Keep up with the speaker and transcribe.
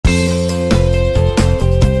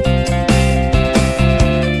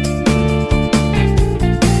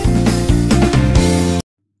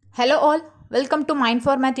Hello all, welcome to Mind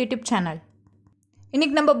for Math YouTube channel.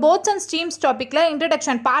 இன்னைக்கு நம்ம boats and streams topicல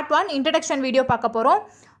introduction part 1 introduction video பார்க்க போறோம்.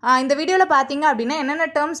 இந்த வீடியோல பாத்தீங்க அப்படினா என்னென்ன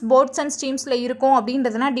terms boats and streamsல இருக்கும்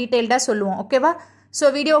அப்படின்றதனா டீடைலா சொல்லுவோம். ஓகேவா?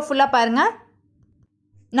 சோ வீடியோ ஃபுல்லா பாருங்க.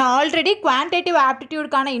 நான் ஆல்ரெடி quantitative aptitude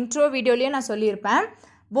கான intro வீடியோலயே நான் சொல்லியிருப்பேன்.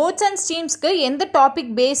 boats and streamsக்கு எந்த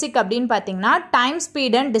டாபிக் பேசிக் அப்படினு பாத்தீங்கன்னா time,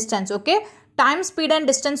 speed and distance. Okay? time, speed and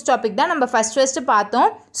distance topic தான் நம்ம first பார்த்தோம்.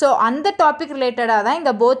 ஸோ அந்த டாபிக் ரிலேட்டடாக தான்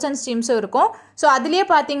இங்கே boats and streamஸும் இருக்கும். ஸோ அதுலேயே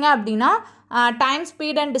பார்த்தீங்க அப்படின்னா time,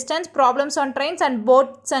 speed and distance, problems on trains and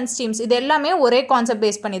bots and streams இது எல்லாமே ஒரே கான்செப்ட்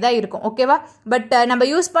பேஸ் பண்ணி தான் இருக்கும். ஓகேவா? பட் நம்ம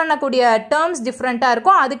யூஸ் பண்ணக்கூடிய டேர்ம்ஸ் டிஃப்ரெண்ட்டாக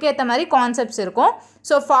இருக்கும், அதுக்கேற்ற மாதிரி கான்செப்ட்ஸ் இருக்கும்.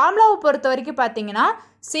 ஸோ ஃபார்முலாவை பொறுத்த வரைக்கும் பார்த்தீங்கன்னா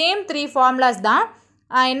சேம் 3 ஃபார்முலாஸ் தான்.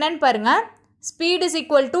 என்னன்னு பாருங்கள். Speed is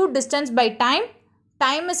equal to distance by time,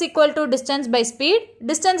 time is equal to distance by speed,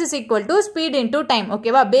 distance is equal to speed into time.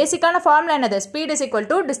 ஓகேவா? பேசிக்கான ஃபார்முலா என்னது? speed is equal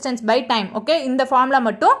to distance by time. Okay, இந்த formula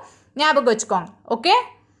மட்டும் ஞாபகம் வச்சுக்கோங்க. Okay,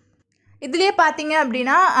 இதுலேயே பார்த்தீங்க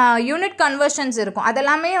அப்படின்னா யூனிட் கன்வர்ஷன்ஸ் இருக்கும்.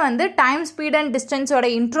 அதெல்லாமே வந்து டைம், ஸ்பீட் அண்ட் டிஸ்டன்ஸோட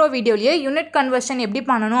இன்ட்ரோ வீடியோலேயே யூனிட் கன்வர்ஷன் எப்படி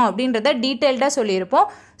பண்ணணும் அப்படின்றத டீட்டெயில்டாக சொல்லியிருப்போம்.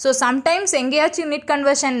 ஸோ சம்டைம்ஸ் எங்கேயாச்சும் யூனிட்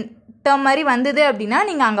கன்வர்ஷன் டேர்ம் மாதிரி வந்தது அப்படின்னா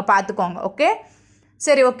நீங்கள் அங்கே பார்த்துக்கோங்க. ஓகே,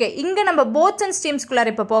 சரி, ஓகே. இங்கே நம்ம போட்ஸ் அண்ட் ஸ்ட்ரீம்ஸ்குள்ளார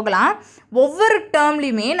இப்போ போகலாம். ஒவ்வொரு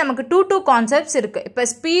டேர்ம்லையுமே நமக்கு டூ கான்செப்ட்ஸ் இருக்குது. இப்போ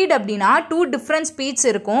ஸ்பீட் அப்படின்னா 2 டிஃப்ரெண்ட் ஸ்பீட்ஸ்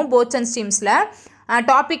இருக்கும் போட்ஸ் அண்ட் ஸ்ட்ரீம்ஸில்.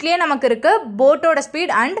 டாப்பிக்லேயே நமக்கு இருக்குது போட்டோட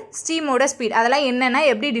ஸ்பீட் அண்ட் ஸ்ட்ரீமோட ஸ்பீட். அதெல்லாம் என்னென்னா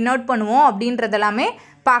எப்படி டினோட் பண்ணுவோம் அப்படின்றதெல்லாமே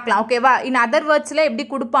பார்க்கலாம். ஓகேவா? இன் அதர் வேர்ட்ஸில் எப்படி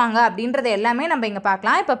கொடுப்பாங்க அப்படின்றத எல்லாமே நம்ம இங்கே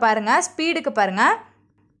பார்க்கலாம். இப்போ பாருங்கள், ஸ்பீடுக்கு பாருங்கள்.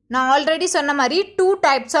 நான் ஆல்ரெடி சொன்ன மாதிரி 2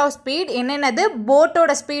 டைப்ஸ் ஆஃப் ஸ்பீட். என்னென்னது?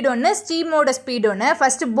 போட்டோட ஸ்பீட் ஒன்று, ஸ்ட்ரீமோட ஸ்பீட் ஒன்று.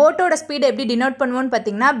 ஃபர்ஸ்ட் போட்டோட ஸ்பீடை எப்படி டினோட் பண்ணுவோம்னு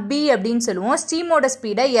பார்த்தீங்கன்னா பி அப்படின்னு சொல்லுவோம். ஸ்ட்ரீமோட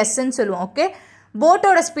ஸ்பீடை எஸ்ன்னு சொல்லுவோம். ஓகே,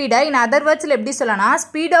 போட்டோட ஸ்பீடை இன் அதர் வேர்ட்ஸில் எப்படி சொல்லலாம்?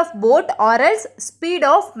 Speed of boat or else speed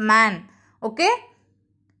of man. Okay,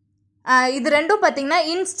 இது ரெண்டும் பார்த்தீங்கன்னா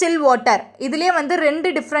இன் ஸ்டில் வாட்டர். இதுலேயே வந்து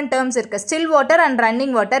 2 டிஃப்ரெண்ட் டேர்ம்ஸ் இருக்குது, still water and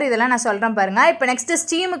running water. இதெல்லாம் நான் சொல்கிறேன் பாருங்கள். இப்போ நெக்ஸ்ட்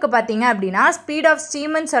ஸ்ட்ரீமுக்கு பார்த்தீங்க அப்படின்னா ஸ்பீட் ஆஃப்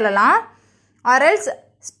ஸ்ட்ரீம்னு சொல்லலாம், or else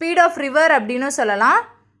speed of river அப்படின்னு சொல்லலாம்,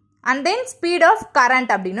 and then speed of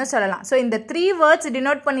current அப்படின்னு சொல்லலாம். ஸோ இந்த 3 வேர்ட்ஸ்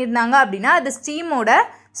டினோட் பண்ணியிருந்தாங்க அப்படின்னா அது ஸ்ட்ரீமோட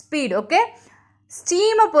ஸ்பீட். ஓகே,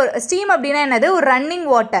 ஸ்ட்ரீம் அப்படின்னா என்னது? ஒரு running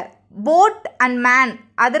water. Boat and man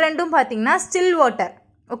அது ரெண்டும் பார்த்தீங்கன்னா ஸ்டில் வாட்டர்.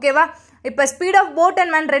 ஓகேவா? இப்போ speed of boat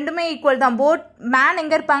and man ரெண்டுமே ஈக்குவல் தான். போட் மேன்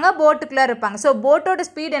எங்கே இருப்பாங்க? போட்டுக்குள்ளே இருப்பாங்க. ஸோ போட்டோட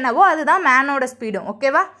ஸ்பீட் என்னவோ அதுதான் மேனோட ஸ்பீடும்.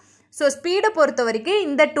 ஓகேவா? ஸோ ஸ்பீடை பொறுத்த வரைக்கும்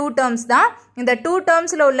இந்த 2 டேர்ம்ஸ் தான். இந்த 2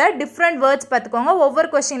 டேர்ம்ஸில் உள்ள டிஃப்ரெண்ட் வேர்ட்ஸ் பார்த்துக்கோங்க. ஒவ்வொரு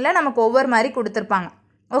கொஸ்டினில் நமக்கு ஒவ்வொரு மாதிரி கொடுத்துருப்பாங்க.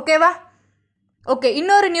 ஓகேவா? ஓகே,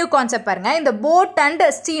 இன்னொரு நியூ கான்செப்ட் பாருங்கள். இந்த போட் அண்ட்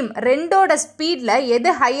ஸ்டீம் ரெண்டோட ஸ்பீடில்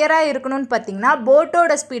எது ஹையராக இருக்கணும்னு பார்த்தீங்கன்னா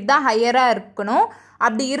போட்டோட ஸ்பீட் தான் ஹையராக இருக்கணும்.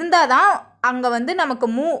 அப்படி இருந்தால் தான் அங்கே வந்து நமக்கு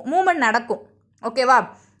மூவ்மெண்ட் நடக்கும். ஓகேவா?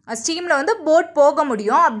 ஸ்டீமில் வந்து போட் போக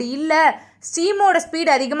முடியும். அப்படி இல்லை ஸ்டீமோட ஸ்பீட்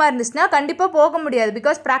அதிகமாக இருந்துச்சுன்னா கண்டிப்பாக போக முடியாது.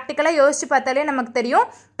 பிகாஸ் ப்ராக்டிக்கலாக யோசிச்சு பார்த்தாலே நமக்கு தெரியும்,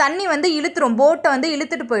 தண்ணி வந்து இழுத்துரும், போட்டை வந்து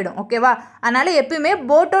இழுத்துட்டு போயிடும். ஓகேவா? அதனால் எப்பயுமே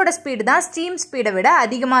போட்டோட ஸ்பீடு தான் ஸ்டீம் ஸ்பீடை விட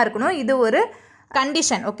அதிகமாக இருக்கணும். இது ஒரு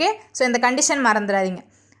கண்டிஷன். ஓகே, ஸோ இந்த கண்டிஷன் மறந்துடாதீங்க.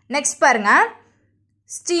 நெக்ஸ்ட் பாருங்கள்,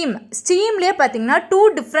 ஸ்டீம்லேயே பார்த்தீங்கன்னா 2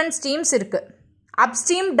 டிஃப்ரெண்ட் ஸ்ட்ரீம்ஸ் இருக்குது. அப்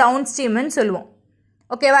ஸ்ட்ரீம், டவுன் ஸ்ட்ரீம்னு சொல்லுவோம்.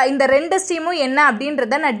 ஓகேவா? இந்த 2 ஸ்ட்ரீமும் என்ன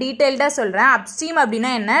அப்படின்றத நான் டீட்டெயில்டாக சொல்கிறேன். அப் ஸ்ட்ரீம் அப்படின்னா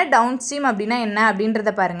என்ன, டவுன் ஸ்ட்ரீம் அப்படின்னா என்ன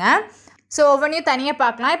அப்படின்றத பாருங்கள். ஸோ ஒவ்வொன்றையும் தனியாக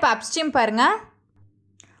பார்க்கலாம். இப்போ அப்ஸ்ட்ரீம் பாருங்கள்.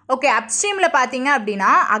 ஓகே, அப்ஸ்ட்ரீமில் பார்த்தீங்க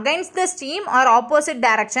அப்படின்னா against the stream R opposite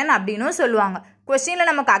direction அப்படின்னு சொல்லுவாங்க. கொஸ்டினில்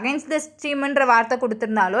நமக்கு அகைன்ஸ்ட் த ஸ்ட்ரீம்ன்ற வார்த்தை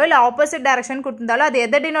கொடுத்துருந்தாலோ இல்லை ஆப்போசிட் டைரக்ஷன் கொடுத்துருந்தாலோ அது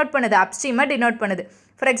எதை டினோட் பண்ணுது? அப்ஸ்ட்ரீமை டினோட் பண்ணுது.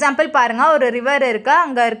 ஃபார் எக்ஸாம்பிள் பாருங்கள், ஒரு ரிவர் இருக்குது,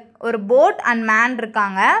 அங்கே ஒரு போட் அண்ட் மேன்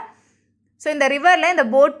இருக்காங்க. ஸோ இந்த ரிவரில் இந்த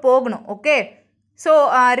போட் போகணும். Okay, so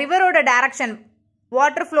ரிவரோட direction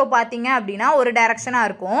water flow பார்த்தீங்க அப்படின்னா ஒரு டைரக்ஷனாக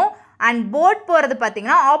இருக்கும், அண்ட் போட் போகிறது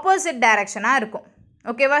பார்த்தீங்கன்னா ஆப்போசிட் டைரக்ஷனாக இருக்கும்.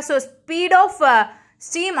 ஓகேவா? So speed of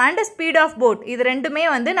stream and speed of boat இது ரெண்டுமே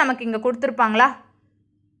வந்து நமக்கு இங்கே கொடுத்துருப்பாங்களா?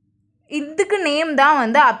 இதுக்கு நேம் தான்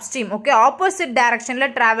வந்து அப்ஸ்ட்ரீம். ஓகே, ஆப்போசிட்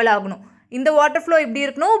டைரக்ஷனில் ட்ராவல் ஆகணும். இந்த வாட்டர் ஃப்ளோ இப்படி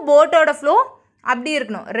இருக்கணும், போட்டோட ஃப்ளோ அப்படி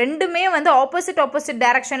இருக்கணும். ரெண்டுமே வந்து ஆப்போசிட்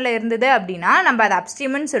டைரக்ஷனில் இருந்தது அப்படின்னா நம்ம அதை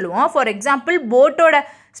அப்ஸ்ட்ரீம்னு சொல்லுவோம். ஃபார் எக்ஸாம்பிள் போட்டோட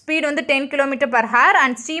ஸ்பீட் வந்து 10 km/h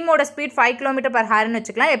அண்ட் ஸ்ட்ரீமோட ஸ்பீட் 5 km/hன்னு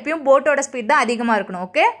வச்சுக்கலாம். எப்பயும் போட்டோட ஸ்பீட் தான் அதிகமாக இருக்கணும்.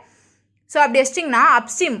 ஓகே, ஸோ அப்படி வச்சிட்டிங்கன்னா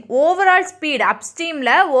upstream overall speed,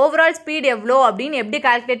 அப்ஸ்ட்ரீமில் overall speed எவ்வளோ அப்படின்னு எப்படி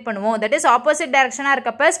கால்குலேட் பண்ணுவோம்? தட் இஸ் ஆப்போசிட் டைரக்ஷனாக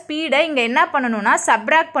இருக்கப்போ ஸ்பீடை இங்கே என்ன பண்ணணும்னா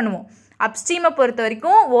சப்ராக்ட் பண்ணுவோம். அப்ஸ்ட்ரீமை பொறுத்த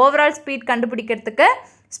வரைக்கும் ஓவரால் ஸ்பீட் கண்டுபிடிக்கிறதுக்கு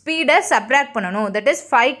ஸ்பீடை சப்ராக்ட் பண்ணணும். That is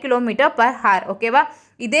 5 km/h. ஓகேவா?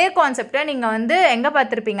 இதே கான்செப்டை நீங்கள் வந்து எங்கே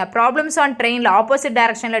பார்த்துருப்பீங்க? ப்ராப்ளம்ஸ் ஆன் ட்ரெயினில் ஆப்போசிட்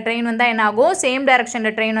டைரக்ஷனில் ட்ரெயின் வந்தால் என்ன ஆகும், சேம்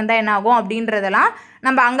டைரக்ஷனில் ட்ரெயின் வந்தால் என்ன ஆகும் அப்படின்றதெல்லாம்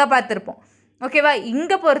நம்ம அங்கே பார்த்துருப்போம். ஓகேவா?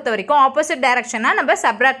 இங்கே பொறுத்த வரைக்கும் ஆப்போசிட் டைரக்ஷனாக நம்ம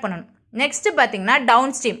சப்ராக்ட் பண்ணணும். நெக்ஸ்ட் பார்த்தீங்கன்னா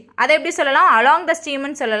டவுன் ஸ்ட்ரீம். அதை எப்படி சொல்லலாம்? அலாங் த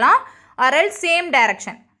ஸ்ட்ரீம்னு சொல்லலாம், or else same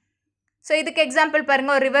direction. So இதுக்கு எக்ஸாம்பிள்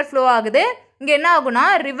பாருங்கள், ஒரு ரிவர் ஃப்ளோ ஆகுது. இங்கே என்ன ஆகும்னா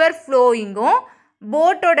ரிவர் ஃப்ளோயிங்கும்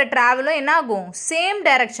போட்டோட ட்ராவலும் என்ன ஆகும்? சேம்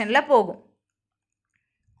டைரக்ஷனில் போகும்.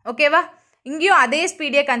 ஓகேவா? இங்கேயும் அதே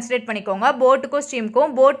ஸ்பீடே கன்சிடர் பண்ணிக்கோங்க. போட்டுக்கும்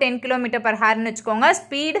ஸ்ட்ரீமுக்கும் போட் 10 km/hன்னு வச்சுக்கோங்க.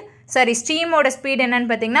 ஸ்ட்ரீமோட ஸ்பீட் என்னன்னு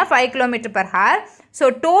பார்த்தீங்கன்னா 5 km/h. ஸோ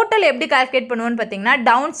டோட்டல் எப்படி கால்குலேட் பண்ணுவோன்னு பார்த்தீங்கன்னா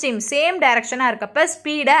டவுன் ஸ்ட்ரீம் சேம் டைரக்ஷனாக இருக்கப்ப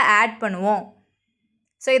ஸ்பீடை ஆட் பண்ணுவோம்.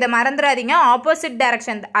 ஸோ இதை மறந்துடாதீங்க. ஆப்போசிட்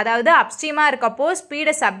டைரக்ஷன், அதாவது அப்ஸ்ட்ரீமாக இருக்கப்போ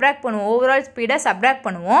ஸ்பீடை சப்ராக்ட் பண்ணுவோம், ஓவரால் ஸ்பீடை சப்ராக்ட்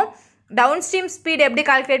பண்ணுவோம். டவுன் ஸ்ட்ரீம் ஸ்பீட் எப்படி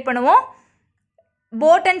கால்குலேட் பண்ணுவோம்?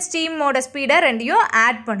 போட் அண்ட் ஸ்ட்ரீமோட ஸ்பீடை ரெண்டையும்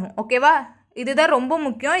ஆட் பண்ணுவோம். ஓகேவா? இதுதான் ரொம்ப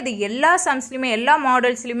முக்கியம். இது எல்லா சம்ஸ்லையுமே எல்லா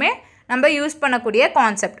மாடல்ஸ்லையுமே நம்ம யூஸ் பண்ணக்கூடிய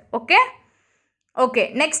கான்செப்ட். ஓகே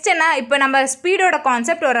நெக்ஸ்ட் என்ன? இப்போ நம்ம ஸ்பீடோட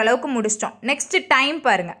கான்செப்ட் ஓரளவுக்கு முடிச்சிட்டோம். நெக்ஸ்ட் டைம்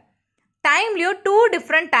பாருங்கள். டைம்லேயும் 2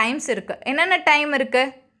 டிஃப்ரெண்ட் டைம்ஸ் இருக்குது. என்னென்ன டைம்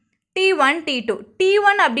இருக்குது? T1 T2.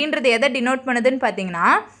 T1 அப்படின்றது எதை டினோட் பண்ணுதுன்னு பார்த்தீங்கன்னா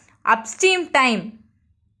அப்ஸ்ட்ரீம் டைம்.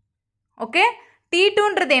 ஓகே,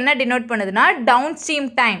 T2ன்றது என்ன டினோட் பண்ணுதுன்னா டவுன் ஸ்ட்ரீம்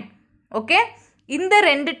டைம். ஓகே, இந்த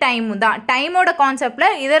 2 டைமும் தான் டைமோட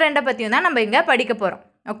கான்செப்டில் இதை 2 பற்றியும் தான் நம்ம இங்கே படிக்க போகிறோம்.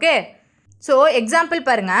 ஓகே, ஸோ எக்ஸாம்பிள்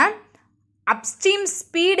பாருங்கள். அப்ஸ்ட்ரீம்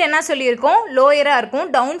ஸ்பீட் என்ன சொல்லியிருக்கோம்? லோயராக இருக்கும்.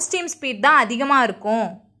 டவுன் ஸ்ட்ரீம் ஸ்பீட் தான் அதிகமாக இருக்கும்.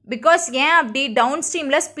 பிகாஸ் ஏன் அப்படி? டவுன்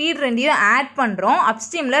ஸ்ட்ரீமில் ஸ்பீட் ரெண்டையும் ஆட் பண்ணுறோம்,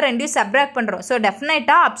 அப்ஸ்ட்ரீமில் ரெண்டையும் சப்ராக்ட் பண்ணுறோம். ஸோ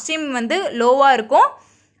டெஃபினட்டாக அப்ஸ்ட்ரீம் வந்து லோவாக இருக்கும்,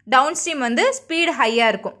 டவுன் ஸ்ட்ரீம் வந்து ஸ்பீட்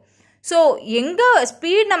ஹையாக இருக்கும். ஸோ எங்கே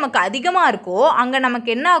ஸ்பீட் நமக்கு அதிகமாக இருக்கோ அங்கே நமக்கு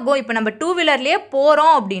என்ன ஆகும்? இப்போ நம்ம 2 வீலர்லேயே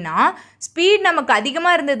போகிறோம் அப்படின்னா ஸ்பீட் நமக்கு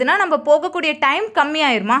அதிகமாக இருந்ததுன்னா நம்ம போகக்கூடிய டைம்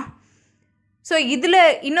கம்மியாயிருமா? ஸோ இதில்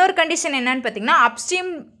இன்னொரு கண்டிஷன் என்னன்னு பார்த்தீங்கன்னா அப்ஸ்ட்ரீம்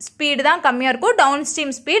ஸ்பீடு தான் கம்மியாக இருக்கும், டவுன்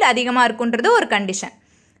ஸ்ட்ரீம் ஸ்பீட் அதிகமாக இருக்குன்றது ஒரு கண்டிஷன்.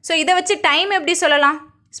 ஸோ இதை வச்சு டைம் எப்படி சொல்லலாம்?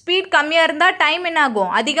 ஸ்பீட் கம்மியாக இருந்தால் டைம் என்ன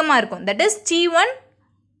ஆகும்? அதிகமாக இருக்கும். That is T1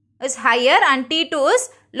 is higher and T2 is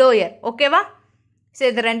lower. ஓகேவா? ஸோ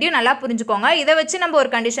இது ரெண்டையும் நல்லா புரிஞ்சுக்கோங்க. இதை வச்சு நம்ம ஒரு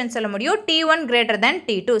கண்டிஷன் சொல்ல முடியும், T1 greater than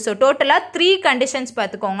T2. So டோட்டலாக 3 கண்டிஷன்ஸ்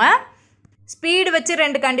பார்த்துக்கோங்க. ஸ்பீடு வச்சு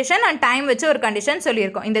 2 கண்டிஷன் அண்ட் டைம் வச்சு ஒரு கண்டிஷன்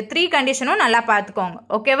சொல்லியிருக்கோம். இந்த 3 கண்டிஷனும் நல்லா பார்த்துக்கோங்க.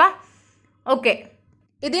 ஓகேவா? ஓகே,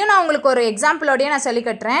 இதையும் நான் உங்களுக்கு ஒரு எக்ஸாம்பிளோடையே நான் சொல்லி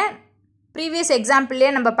கட்டுறேன். ப்ரீவியஸ்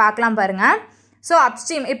எக்ஸாம்பிள்லேயே நம்ம பார்க்கலாம் பாருங்கள். ஸோ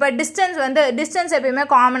அப்ஸ்ட்ரீம் இப்போ டிஸ்டன்ஸ் எப்பயுமே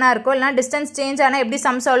காமனாக இருக்கும், இல்லைனா டிஸ்டன்ஸ் சேஞ்ச் ஆனால் எப்படி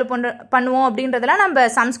சம் சால்வ் பண்ணுவோம் அப்படின்றதெல்லாம் நம்ம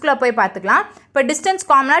சம்ஸ்குள்ளே போய் பார்த்துக்கலாம். இப்போ டிஸ்டன்ஸ்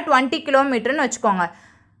காமனாக 20 km வச்சுக்கோங்க.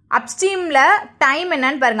 அப்ஸ்ட்ரீமில் டைம்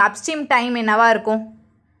என்னன்னு பாருங்கள். அப்ஸ்ட்ரீம் டைம் என்னவா இருக்கும்?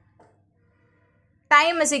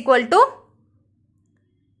 Time is equal to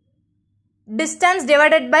distance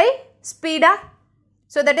divided by speedo.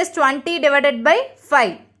 So that is 20 divided by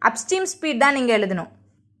 5. Upstream speed தான் நீங்கள் எழுதணும்.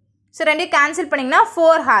 ஸோ ரெண்டையும் கேன்சல் பண்ணிங்கன்னா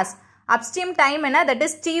 4 hours. அப்ஸ்ட்ரீம் டைம் என்ன? That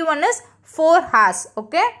is T1 is 4 hours.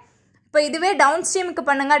 Okay, இப்போ இதுவே டவுன் ஸ்ட்ரீமுக்கு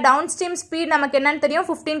பண்ணுங்கள். டவுன் ஸ்ட்ரீம் ஸ்பீட் நமக்கு என்னன்னு தெரியும்?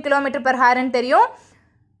 15 km/hன்னு தெரியும்.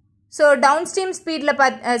 ஸோ டவுன் ஸ்ட்ரீம் ஸ்பீடில்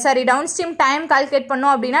டவுன் ஸ்ட்ரீம் டைம் கால்குலேட்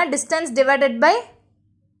பண்ணோம் அப்படின்னா distance divided by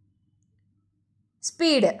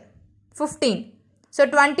speed 15. So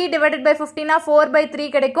 20 divided by 15 4/3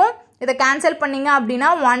 கிடைக்கும். இதை கேன்சல் பண்ணிங்க அப்படின்னா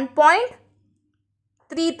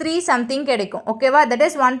 1.33 சம்திங் கிடைக்கும். ஓகேவா? That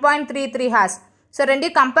is 1.33 hours. ஸோ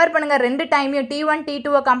ரெண்டையும் கம்பேர் பண்ணுங்கள். 2 டைமையும் T1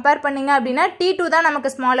 T2 கம்பேர் பண்ணிங்க அப்படின்னா T2 தான் நமக்கு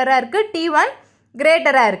ஸ்மாலராக இருக்குது, T1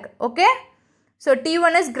 கிரேட்டராக இருக்குது. Okay, so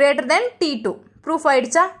T1 is greater than T2. Proof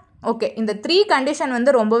ஆயிடுச்சா? ஓகே, இந்த 3 கண்டிஷன்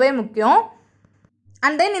வந்து ரொம்பவே முக்கியம்.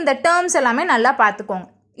 அண்ட் தென் இந்த டேர்ம்ஸ் எல்லாமே நல்லா பார்த்துக்கோங்க.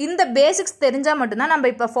 இந்த பேசிக்ஸ் தெரிஞ்சால் மட்டும்தான் நம்ம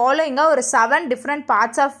இப்போ ஃபாலோயிங்காக ஒரு 7 டிஃப்ரெண்ட்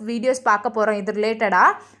பார்ட்ஸ் ஆஃப் வீடியோஸ் பார்க்க போகிறோம் இது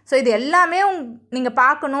ரிலேட்டடாக. ஸோ இது எல்லாமே நீங்கள்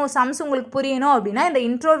பார்க்கணும், சம்ஸ் உங்களுக்கு புரியணும் அப்படின்னா இந்த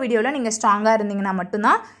இன்ட்ரோ வீடியோவில் நீங்கள் ஸ்ட்ராங்காக இருந்தீங்கன்னா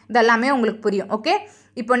மட்டும்தான் இதெல்லாமே உங்களுக்கு புரியும். ஓகே,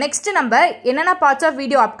 இப்போ நெக்ஸ்ட்டு நம்ம என்னென்ன பார்ட்ஸ் ஆஃப்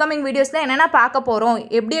வீடியோ அப்கமிங் வீடியோஸில் என்னென்ன பார்க்க போகிறோம்,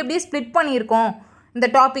 எப்படி ஸ்ப்ளிட் பண்ணியிருக்கோம் இந்த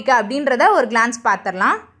டாப்பிக்கை அப்படின்றத ஒரு கிளான்ஸ்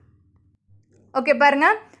பார்த்துடலாம். ஓகே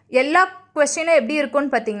பாருங்கள், எல்லா கொஸ்டினும் எப்படி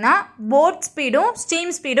இருக்கும்னு பார்த்தீங்கன்னா போட் ஸ்பீடும்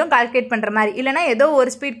ஸ்ட்ரீம் ஸ்பீடும் கால்குலேட் பண்ணுற மாதிரி, இல்லைனா ஏதோ ஒரு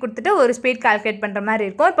ஸ்பீட் கொடுத்துட்டு ஒரு ஸ்பீட் கால்குலேட் பண்ணுற மாதிரி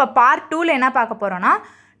இருக்கும். இப்போ பார்ட் 2ல் என்ன பார்க்க போகிறோன்னா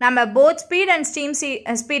நம்ம boat speed and stream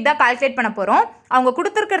speed தான் கால்குலேட் பண்ண போகிறோம். அவங்க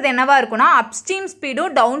கொடுத்துருக்கிறது என்னவா இருக்குன்னா அப்ஸ்ட்ரீம்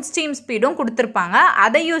ஸ்பீடும் டவுன் ஸ்ட்ரீம் ஸ்பீடும் கொடுத்துருப்பாங்க.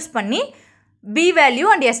 அதை யூஸ் பண்ணி B value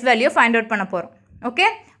and S value find out பண்ண போகிறோம். ஓகே,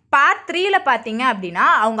 பார்ட் 3ல் பார்த்தீங்க அப்படின்னா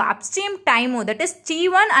அவங்க அப்ஸ்ட்ரீம் டைமும் that is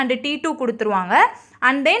T1 and T2 கொடுத்துருவாங்க.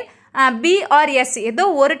 And then B R S ஏதோ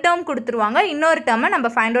ஒரு டேர்ம் கொடுத்துருவாங்க, இன்னொரு டேர்மை நம்ம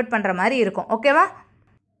ஃபைண்ட் அவுட் பண்ணுற மாதிரி இருக்கும். ஓகேவா?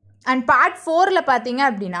 அண்ட் பார்ட் 4ல் பார்த்தீங்க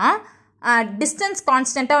அப்படின்னா டிஸ்டன்ஸ்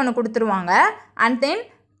கான்ஸ்டண்ட்டாக ஒன்று கொடுத்துருவாங்க. அண்ட் தென்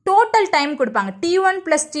டோட்டல் டைம் கொடுப்பாங்க. T1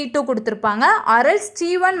 + T2 கொடுத்துருப்பாங்க, ஆர்எல்ஸ்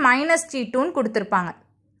T1 - T2ன்னு கொடுத்துருப்பாங்க.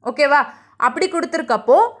 ஓகேவா? அப்படி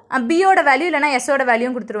கொடுத்துருக்கப்போ பியோட வேல்யூ இல்லைனா எஸ்ஸோட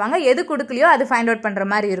வேல்யூவும் கொடுத்துருவாங்க. எது கொடுக்கலையோ அது ஃபைண்ட் அவுட் பண்ணுற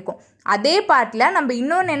மாதிரி இருக்கும். அதே பார்ட்டில் நம்ம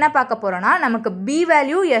இன்னொன்று என்ன பார்க்க போகிறோன்னா, நமக்கு பி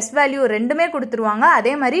வேல்யூ எஸ் வேல்யூ ரெண்டுமே கொடுத்துருவாங்க.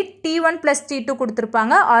 அதே மாதிரி T1 + T2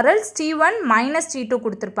 கொடுத்துருப்பாங்க, ஆர்எல்ஸ் T1 - T2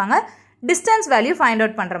 கொடுத்துருப்பாங்க. டிஸ்டன்ஸ் வேல்யூ ஃபைண்ட்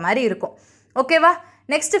அவுட் பண்ணுற மாதிரி இருக்கும். ஓகேவா?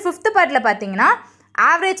 நெக்ஸ்ட் 5th பார்ட்டில் பார்த்தீங்கன்னா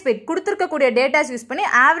ஆவரேஜ் ஸ்பீட் கொடுத்துருக்கக்கூடிய டேட்டாஸ் யூஸ் பண்ணி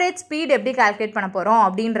ஆவரேஜ் ஸ்பீட் எப்படி கால்குலேட் பண்ண போகிறோம்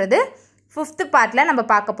அப்படின்றது 5th பார்ட்டில் நம்ம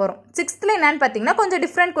பார்க்க போகிறோம். 6th என்னன்னு பார்த்தீங்கன்னா கொஞ்சம்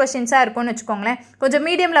டிஃப்ரெண்ட் கொஸ்டின்ஸாக இருக்கும்னு வச்சுக்கோங்களேன். கொஞ்சம்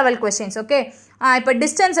மீடியம் லெவல் கொஸ்டின்ஸ். ஓகே, இப்போ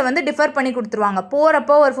டிஸ்டன்ஸை வந்து டிஃபர் பண்ணி கொடுத்துருவாங்க.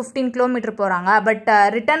 போகிறப்போ ஒரு 15 கிலோமீட்டர் போகிறாங்க, பட்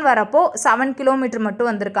ரிட்டர்ன் வரப்போ 7 கிலோமீட்டர் மட்டும்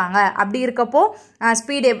வந்திருக்காங்க. அப்படி இருக்கப்போ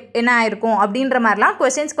ஸ்பீடு என்ன ஆயிருக்கும் அப்படின்ற மாதிரிலாம்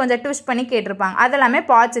கொஸ்டின்ஸ் கொஞ்சம் ட்விஸ்ட் பண்ணி கேட்டிருப்பாங்க. அதெல்லாமே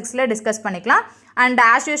Part 6ல் டிஸ்கஸ் பண்ணிக்கலாம். And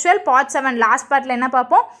as usual Part 7 last பார்ட்டில் என்ன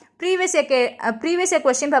பார்ப்போம், ப்ரீவியஸ் இயர்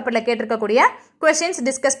கொஸ்டின் பேப்பரில் கேட்டிருக்கக்கூடிய கொஸ்டின்ஸ்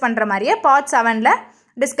டிஸ்கஸ் பண்ணுற மாதிரியே Part 7ல்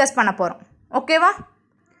டிஸ்கஸ் பண்ண போகிறோம். ஓகேவா?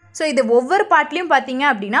 ஸோ இது ஒவ்வொரு பார்ட்லேயும் பார்த்தீங்க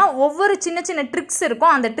அப்படின்னா ஒவ்வொரு சின்ன சின்ன ட்ரிக்ஸ்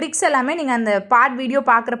இருக்கும். அந்த ட்ரிக்ஸ் எல்லாமே நீங்கள் அந்த பார்ட் வீடியோ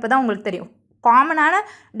பார்க்குறப்ப தான் உங்களுக்கு தெரியும். காமனான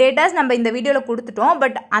டேட்டாஸ் நம்ம இந்த வீடியோவில் கொடுத்துட்டோம்,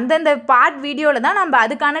 பட் அந்தந்த பார்ட் வீடியோவில் தான் நம்ம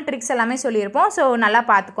அதுக்கான ட்ரிக்ஸ் எல்லாமே சொல்லியிருப்போம். ஸோ நல்லா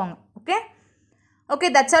பார்த்துக்கோங்க. Okay,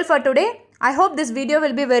 that's all for today. I hope this video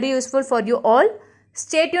will be very useful for you all.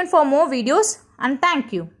 Stay tuned for more videos and thank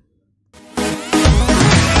you.